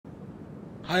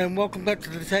Hi and welcome back to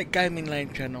the Tech Gaming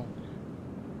Lane channel.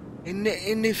 In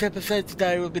this episode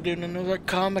today we'll be doing another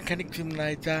car mechanic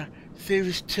simulator,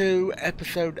 series 2,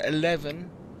 episode 11.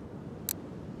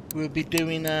 We'll be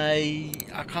doing I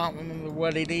can't remember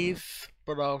what it is,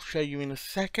 but I'll show you in a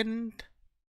second.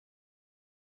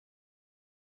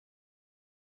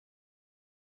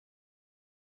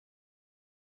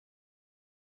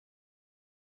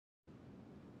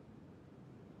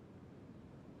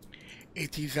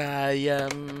 It is a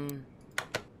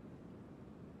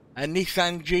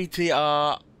Nissan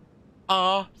GTR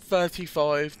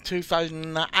R35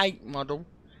 2008 model.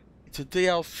 It's a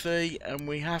DLC and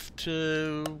we have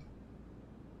to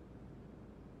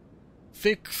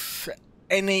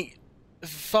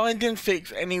find and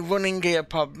fix any running gear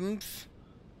problems,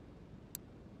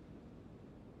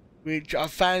 which I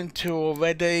found two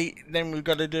already. Then we've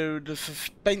got to do the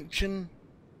suspension,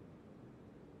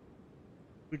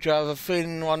 which I have a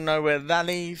feeling I know where that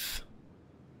is.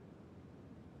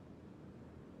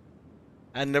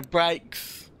 And the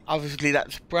brakes, obviously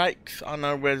that's brakes, I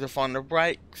know where to find the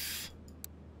brakes.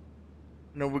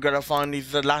 And all we've got to find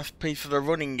is the last piece of the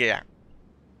running gear.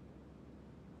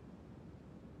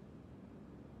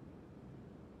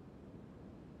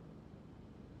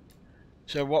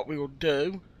 So what we will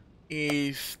do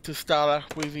is, to start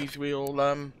off with, is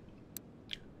we'll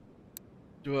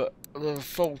do a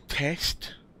full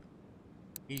test.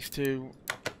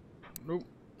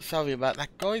 Sorry about that,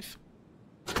 guys.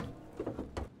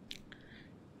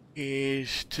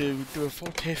 Is to do a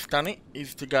full test on it.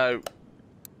 Is to go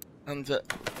and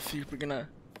see if we can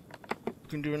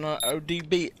do an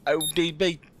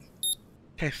ODB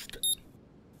test.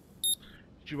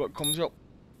 See what comes up.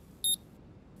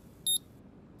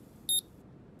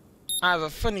 I have a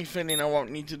funny feeling I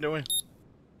won't need to do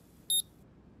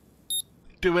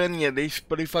any of this,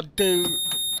 but if I do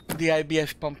the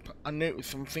ABS pump, I notice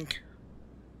something.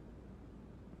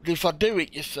 If I do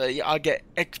it, you see, I get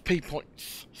XP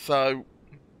points. So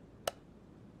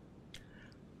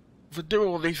if I do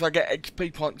all this, I get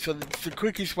XP points. So it's the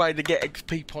quickest way to get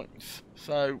XP points.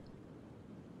 So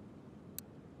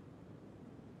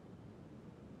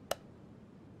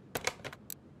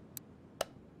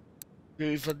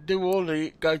if I do all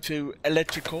the, go to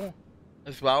electrical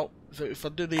as well. So if I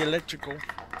do the electrical,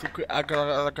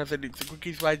 like I said, it's the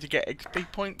quickest way to get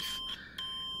XP points,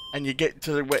 and you get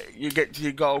to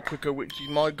your goal quicker. Which is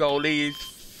my goal is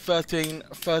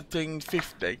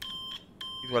 1350 is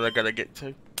what I gotta get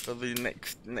to for the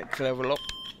next level up.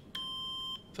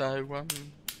 So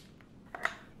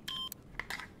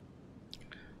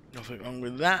nothing wrong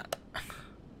with that.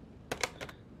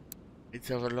 Let's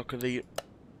have a look at the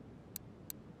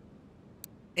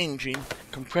engine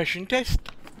compression test.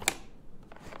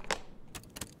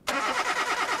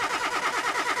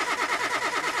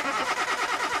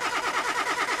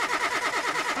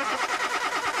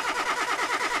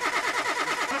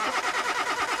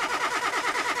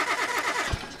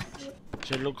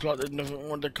 So it looks like there's nothing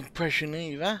wrong with the compression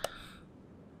either.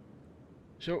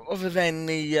 So other than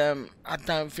the I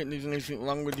don't think there's anything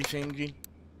wrong with this engine.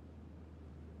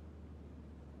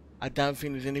 I don't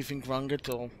think there's anything wrong at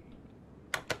all.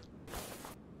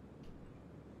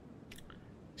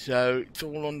 So it's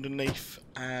all underneath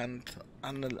and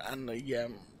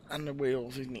the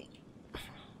wheels, isn't it?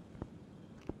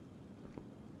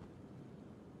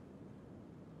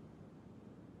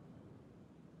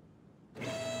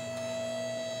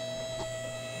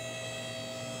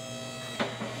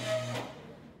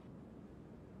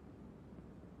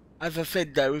 As I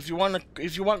said though, if you want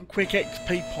quick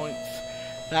XP points,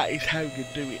 that is how you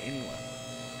do it anyway.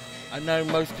 I know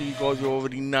most of you guys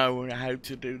already know how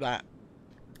to do that.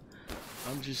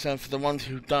 I'm just saying, for the ones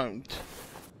who don't,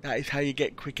 that is how you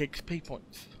get quick XP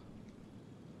points.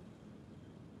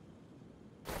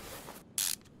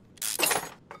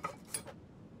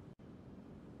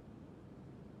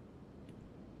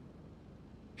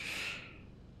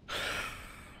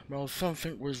 Well,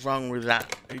 something was wrong with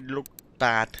that. It looked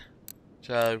bad.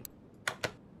 So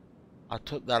I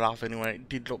took that off anyway. It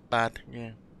did look bad,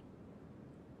 yeah.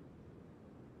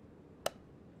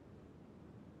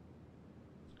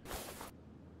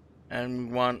 And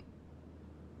we want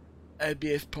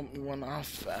ABS pump, we want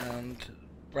off, and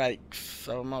brakes.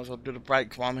 So I might as well do the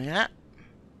brakes while I'm here.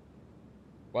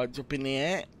 Right up in the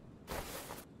air.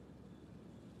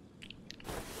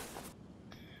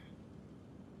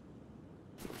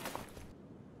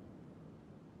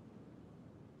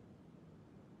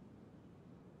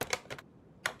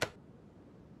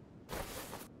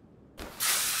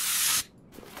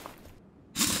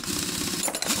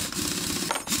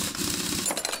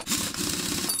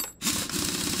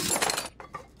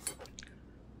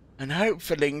 And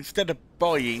hopefully, instead of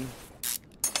buying,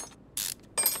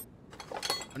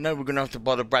 I know we're going to have to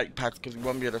buy the brake pads because we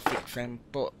won't be able to fix them,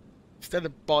 but instead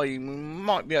of buying, we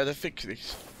might be able to fix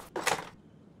this.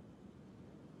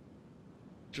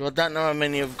 So I don't know how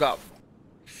many have got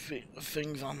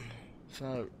things on,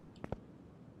 so...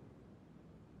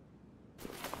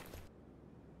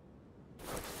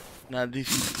 No,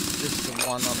 this is just the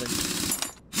one of it.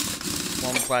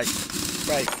 One brake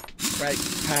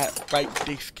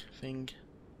disc thing.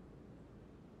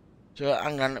 So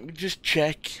hang on, let me just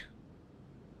check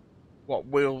what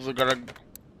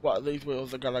these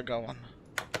wheels are gonna go on.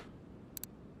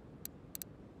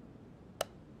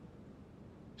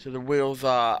 So the wheels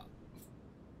are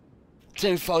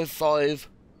 255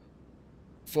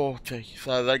 40,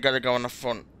 so they gotta go on the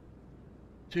front.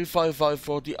 255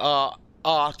 40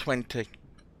 R20.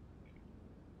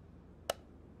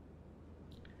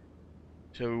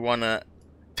 So we wanna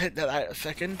take that out a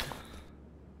second,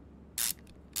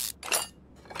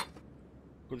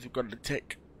 because we've got the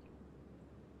tick.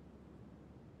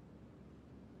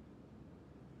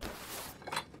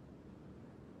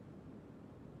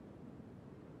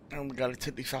 And we gotta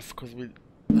take this off because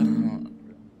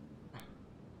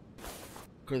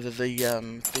because of the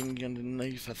thing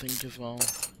underneath, I think, as well.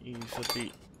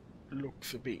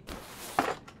 Looks a bit.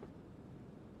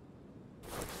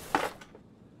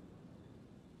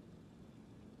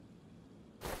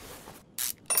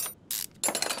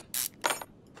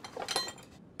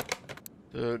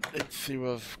 So let's see if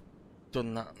I've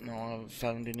done that. No, I haven't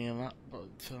found any of that, but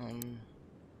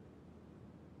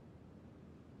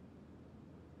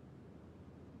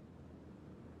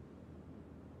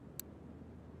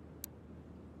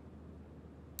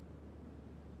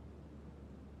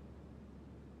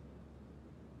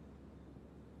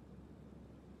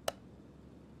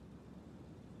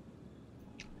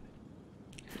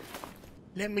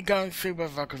let me go and see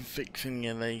whether I can fix any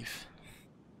of these.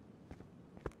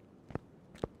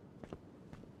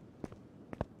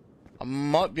 I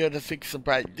might be able to fix the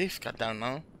brake disc, I don't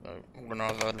know. So I'm gonna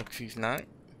have a look at these now.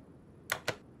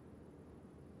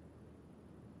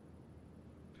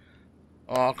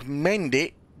 Or I can mend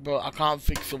it, but I can't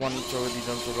fix the one that's already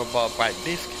done, so I've got to buy a brake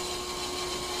disc.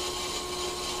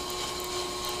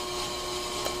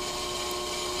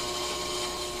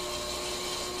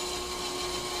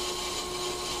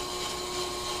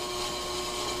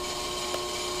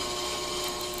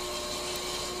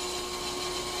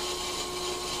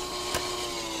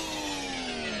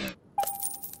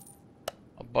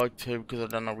 Buy two because I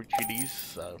don't know which it is,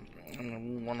 so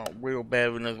and we want a wheel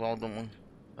bearing as well, don't we?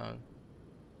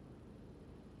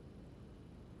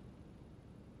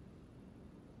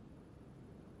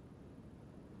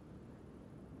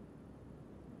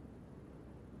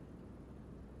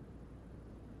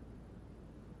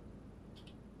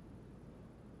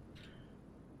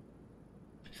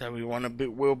 So we want a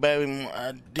bit wheel bearing,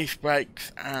 disc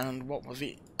brakes, and what was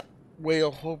it?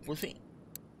 Wheel hub, was it?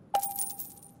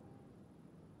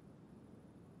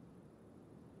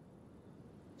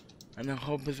 And a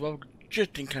hub as well,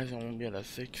 just in case I won't be able to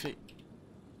fix it.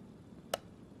 I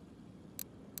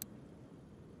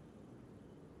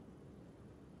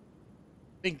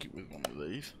think it was one of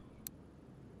these.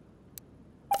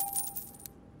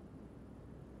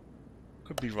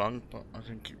 Could be wrong, but I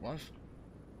think it was.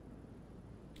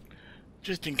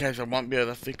 Just in case I won't be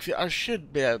able to fix it. I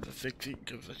should be able to fix it,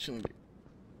 because I shouldn't be.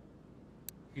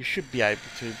 You should be able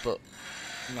to, but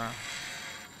no.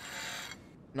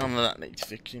 None of that needs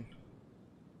fixing.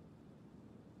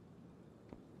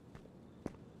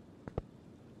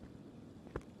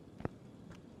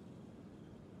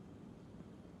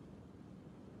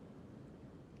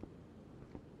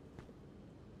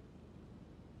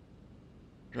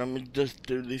 Let me just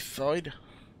do this side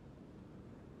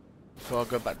before I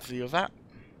go back to the other.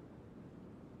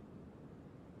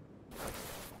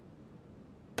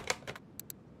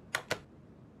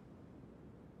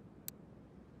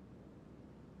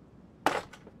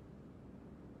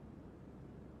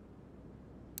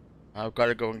 I've got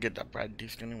to go and get that brake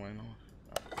disc anyway now.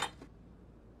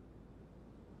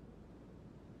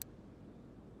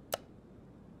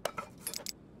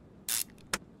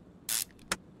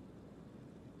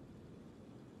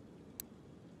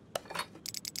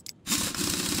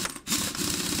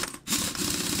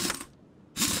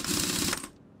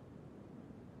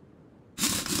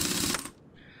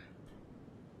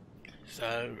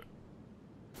 So,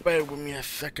 bear with me a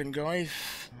second, guys.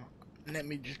 Let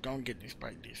me just go and get this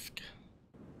brake disc.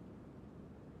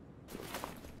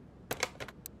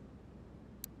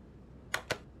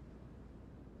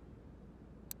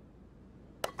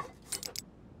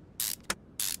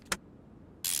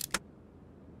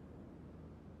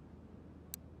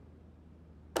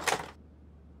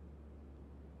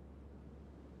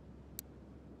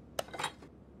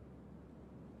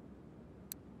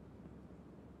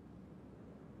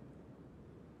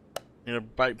 Need a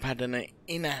brake pad and an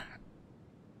inner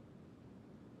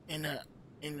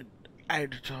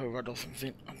outer tie rod or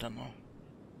something. I don't know.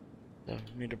 So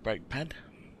need a brake pad.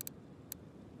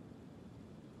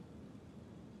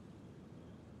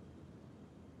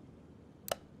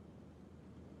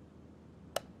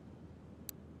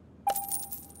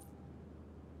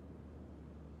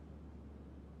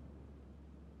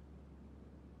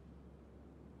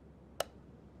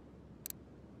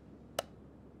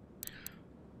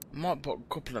 Might put a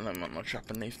couple of them on my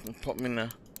Japanese and put them in the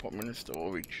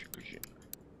storage,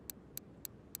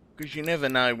 because you never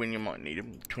know when you might need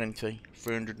them. 20,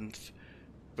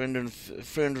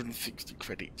 360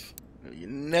 credits. You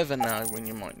never know when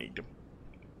you might need them.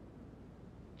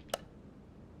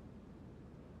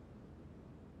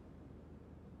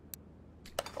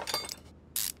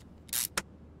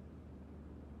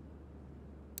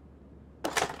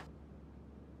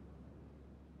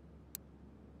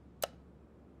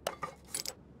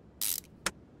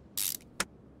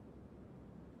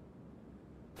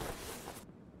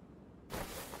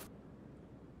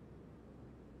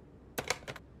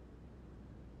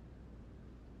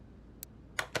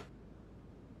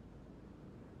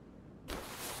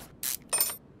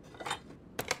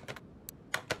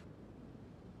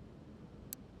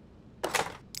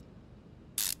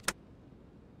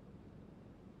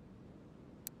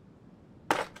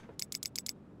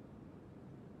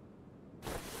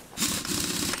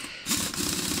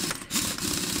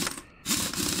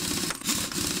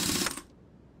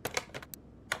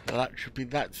 So that should be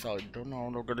that side done.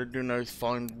 All I've got to do now is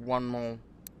find one more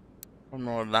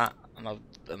of that, and I'll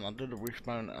do the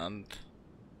wishbone and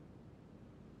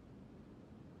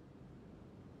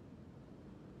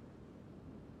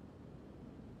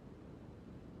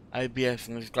ABS,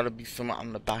 and there's got to be something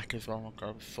on the back as well. I've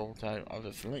got to sort out,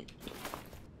 obviously.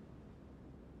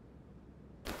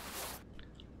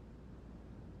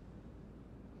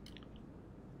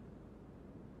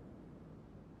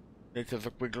 Let's have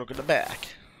a quick look at the back.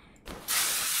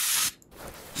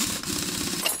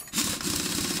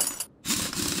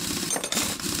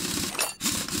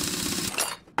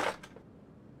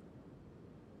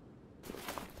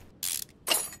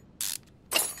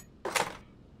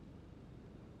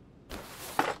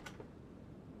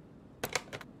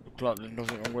 Looks like there's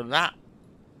nothing wrong with that.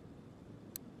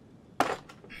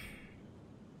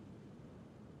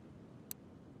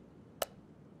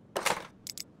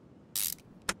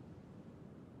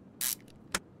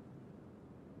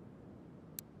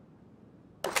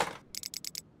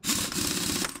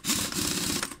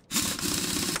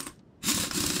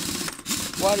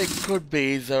 What it could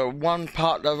be is one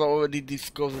part that I've already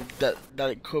discovered that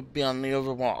it could be on the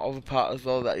other part as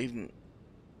well that isn't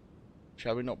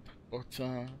showing up, but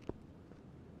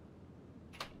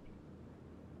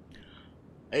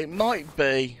it might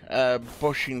be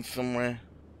bushing somewhere.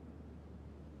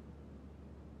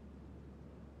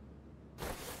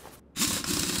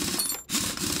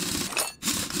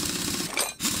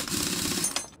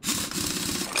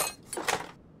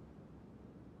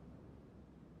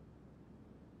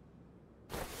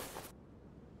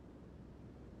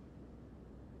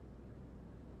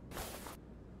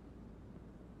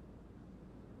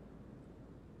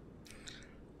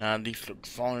 And this looks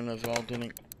fine as well, didn't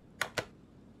it?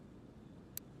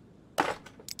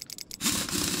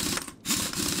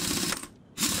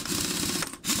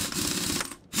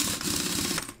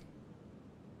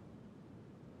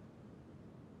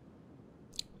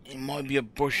 It might be a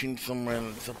bushing somewhere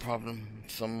that's a problem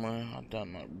somewhere. I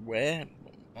don't know where,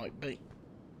 but it might be.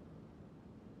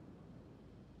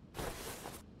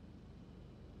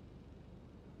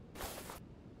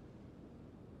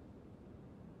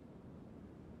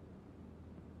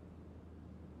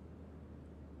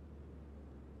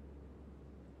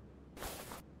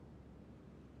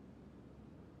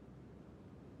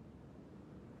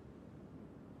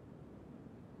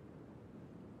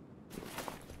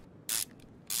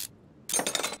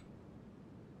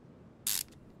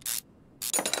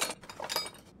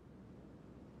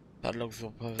 That looks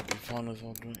all perfectly fine as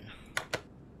well, doesn't it?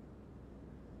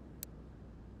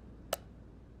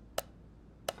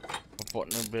 I'll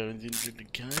put no bearings into the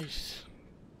case.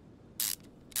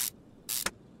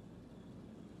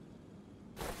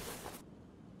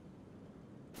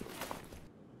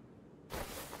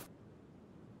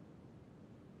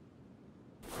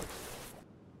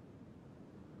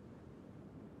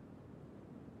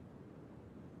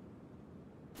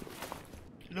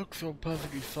 Looks all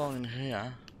perfectly fine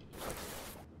here.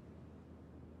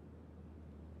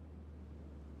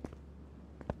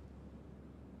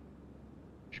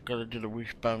 Just gotta do the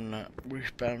wishbone.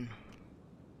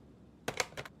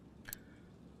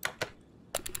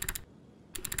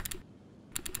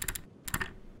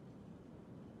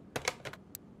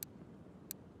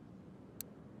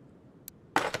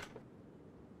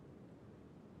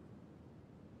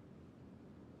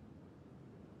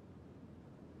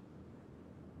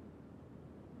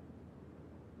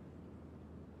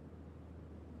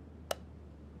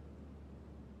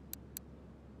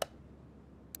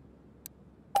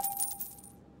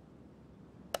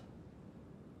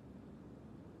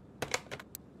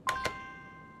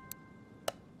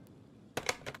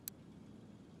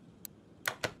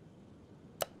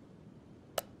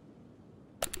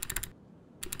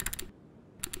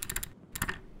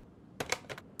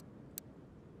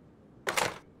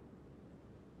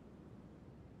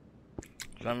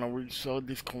 I don't know which side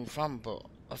this comes from, but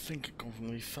I think it comes from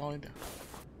this side.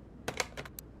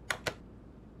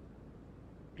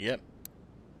 Yep.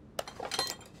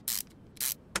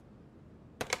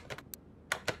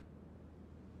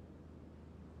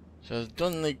 So I've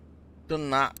done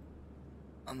that,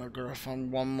 and I've got to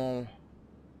find one more.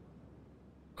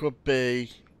 Could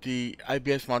be the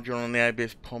ABS module and the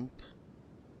ABS pump.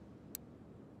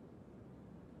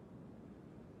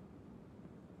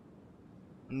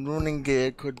 And running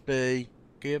gear could be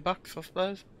gearbox, I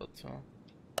suppose, but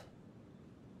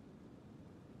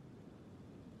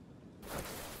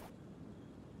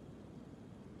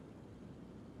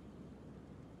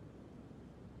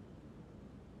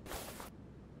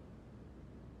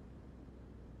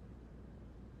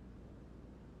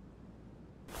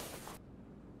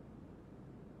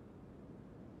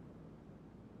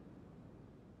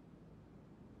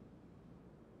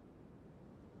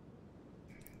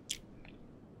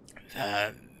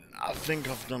I think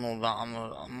I've done all that on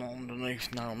the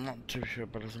underneath now. I'm not too sure,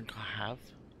 but I think I have.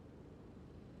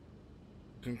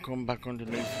 You can come back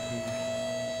underneath.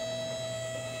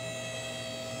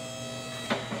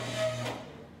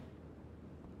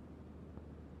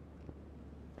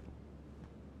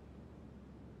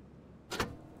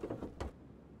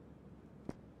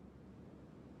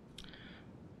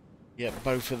 Yeah,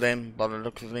 both of them by the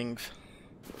look of things.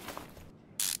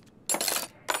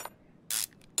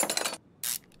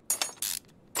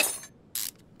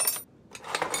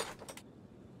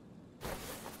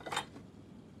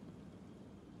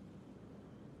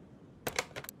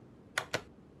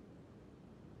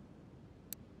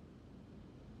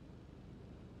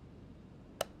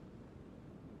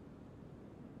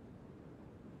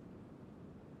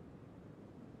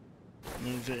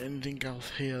 Is there anything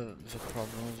else here that's a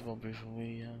problem as well before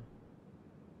we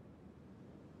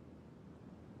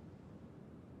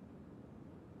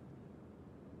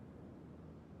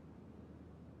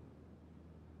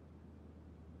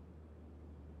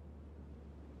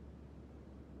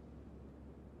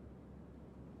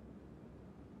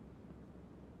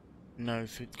No,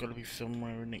 so it's gotta be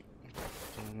somewhere in it.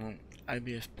 So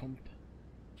ABS pump.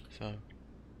 So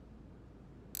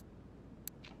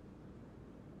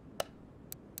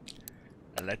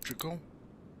electrical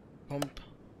pump.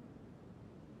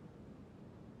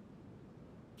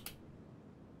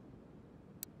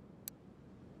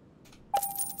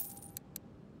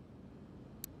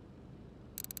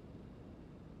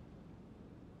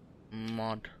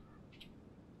 Mod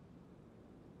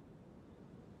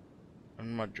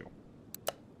and module.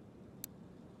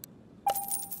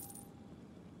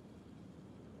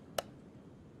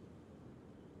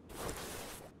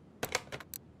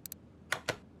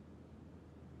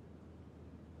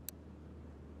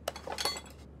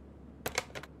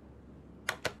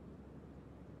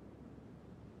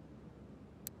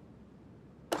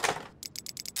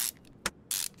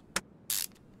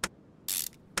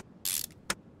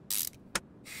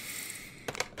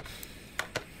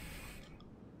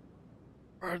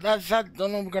 That's that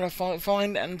done. I'm gonna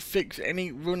find and fix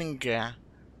any running gear.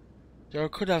 So I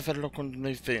could have a look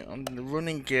underneath it. On the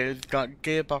running gear, it's got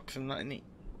gearbox and that in it.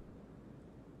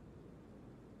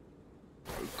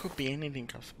 It could be anything,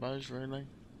 I suppose, really.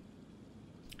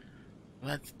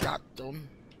 That's that done.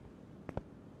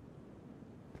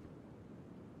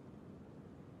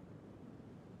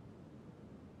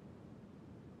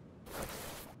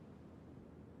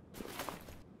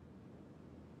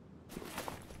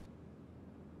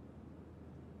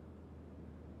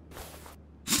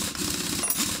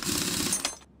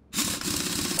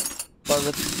 But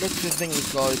the thing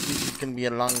is, guys, this is going to be a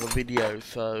longer video,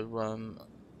 so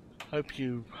hope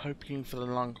you for the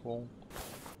long haul.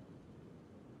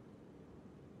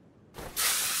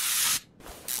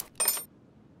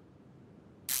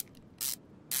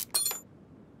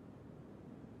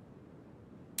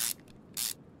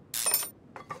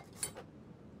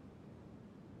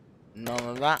 None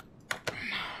of that.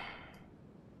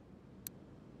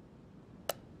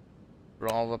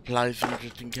 Rather placing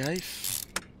just in case.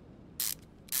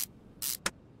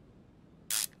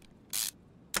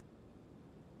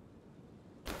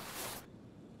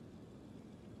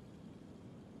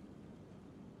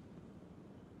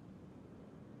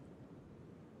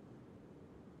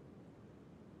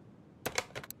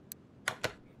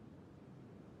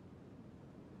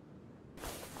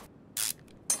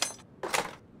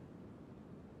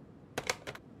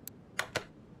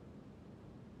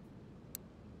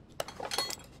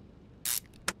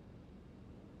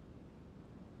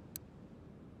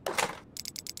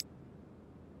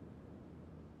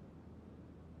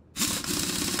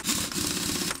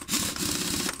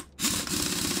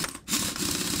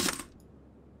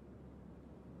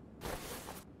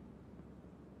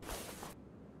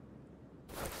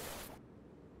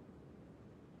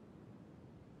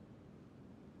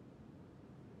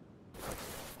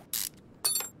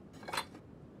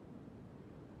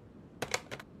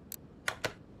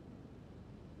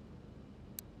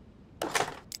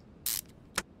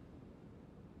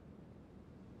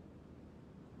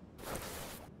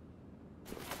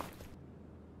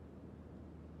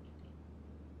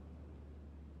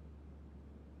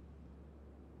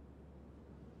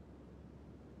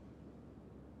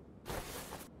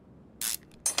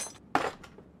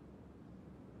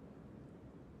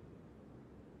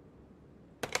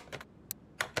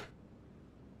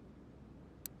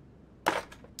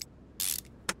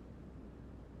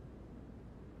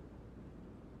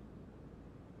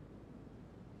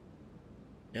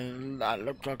 And that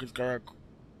looks like it's gonna...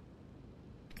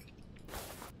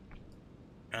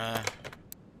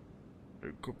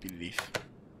 it could be this.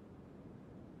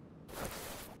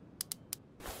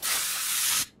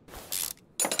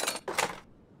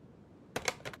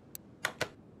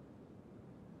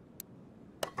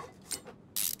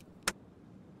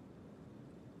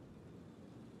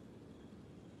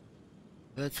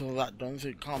 That's all that done, so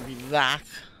it can't be that.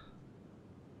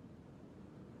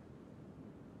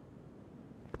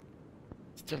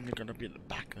 It's definitely gonna be at the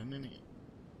back then, isn't it?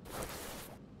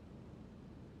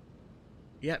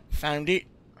 Yep, found it.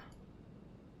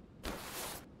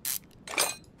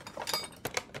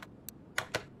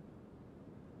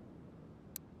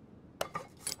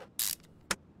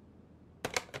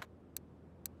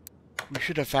 We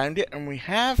should have found it, and we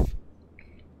have.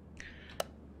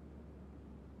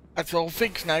 That's all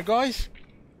fixed now, guys.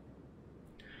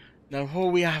 Now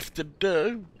all we have to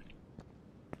do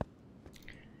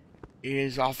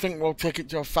is, I think we'll take it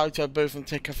to a photo booth and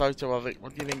take a photo of it.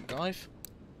 What do you think, guys?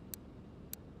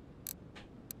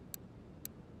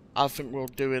 I think we'll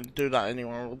do that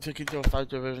anyway. We'll take it to a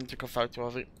photo booth and take a photo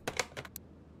of it.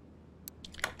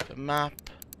 The map,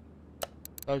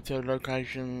 photo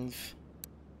locations.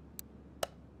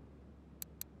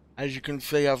 As you can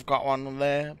see, I've got one on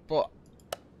there, but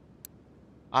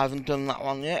I haven't done that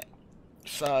one yet.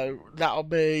 So that'll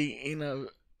be, you know,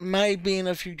 maybe in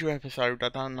a future episode. I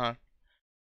don't know.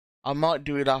 I might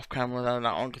do it off camera though,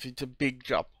 that one, because it's a big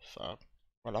job. So,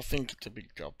 well, I think it's a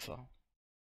big job. So,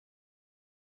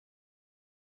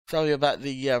 sorry about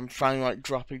the frame rate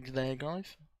dropping there,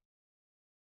 guys.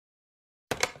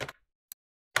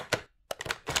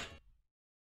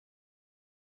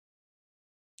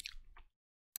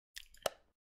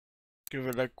 Give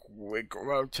it a quick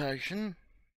rotation.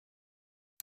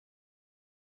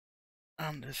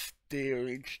 And the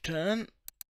steerage turn.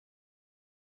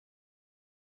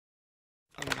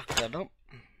 And lock that up.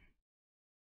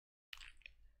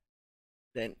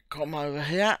 Then come over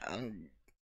here and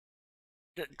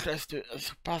get close to it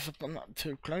as possible, not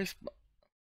too close, but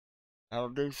that'll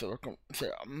do. So I can,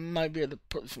 so I might be able to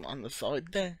put some on the side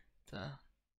there. So.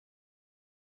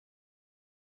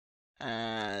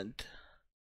 And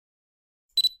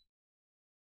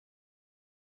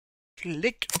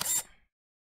click.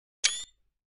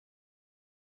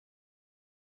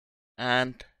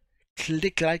 And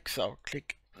click like so.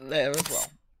 Click there as well.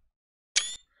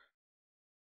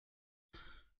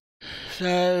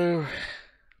 So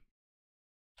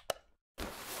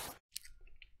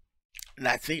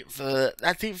that's it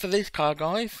for this car,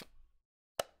 guys.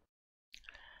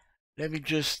 Let me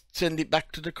just send it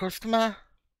back to the customer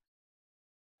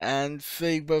and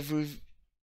see whether we've.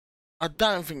 I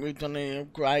don't think we've done any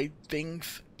upgrade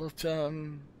things, but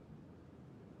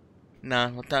no,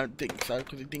 I don't think so,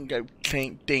 because it didn't go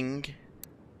ding.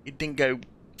 It didn't go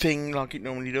ting like it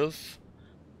normally does.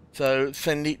 So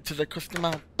send it to the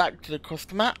customer, back to the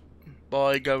customer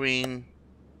by going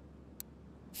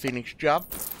finish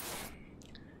job.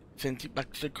 Send it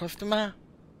back to the customer,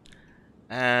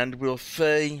 and we'll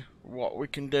see what we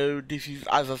can do. This is,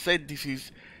 as I said, this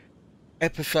is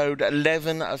episode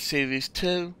 11 of series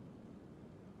 2.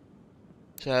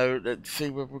 So let's see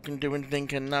if we can do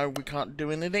anything, and no, we can't do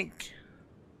anything.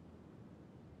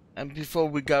 And before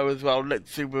we go as well,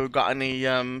 let's see if we've got any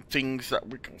things that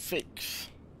we can fix.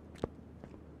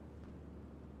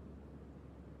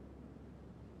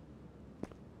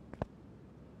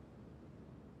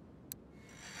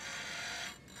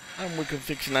 And we can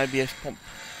fix an ABS pump.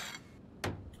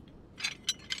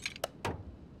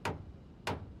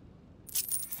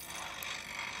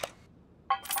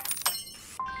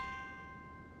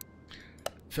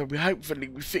 So hopefully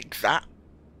we fix that.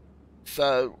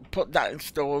 So put that in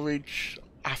storage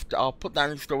after. I'll put that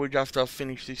in storage after I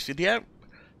finish this video.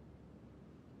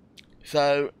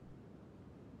 So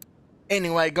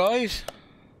anyway, guys,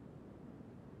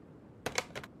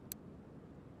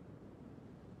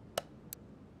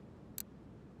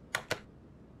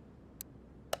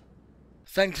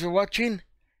 thanks for watching.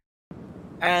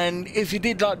 And if you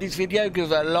did like this video,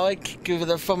 give it a like, give it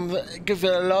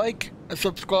a like, a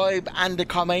subscribe and a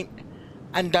comment,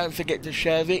 and don't forget to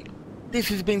share it. This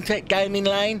has been Tech Gaming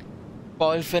Lane.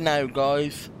 Bye for now,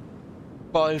 guys.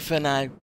 Bye for now.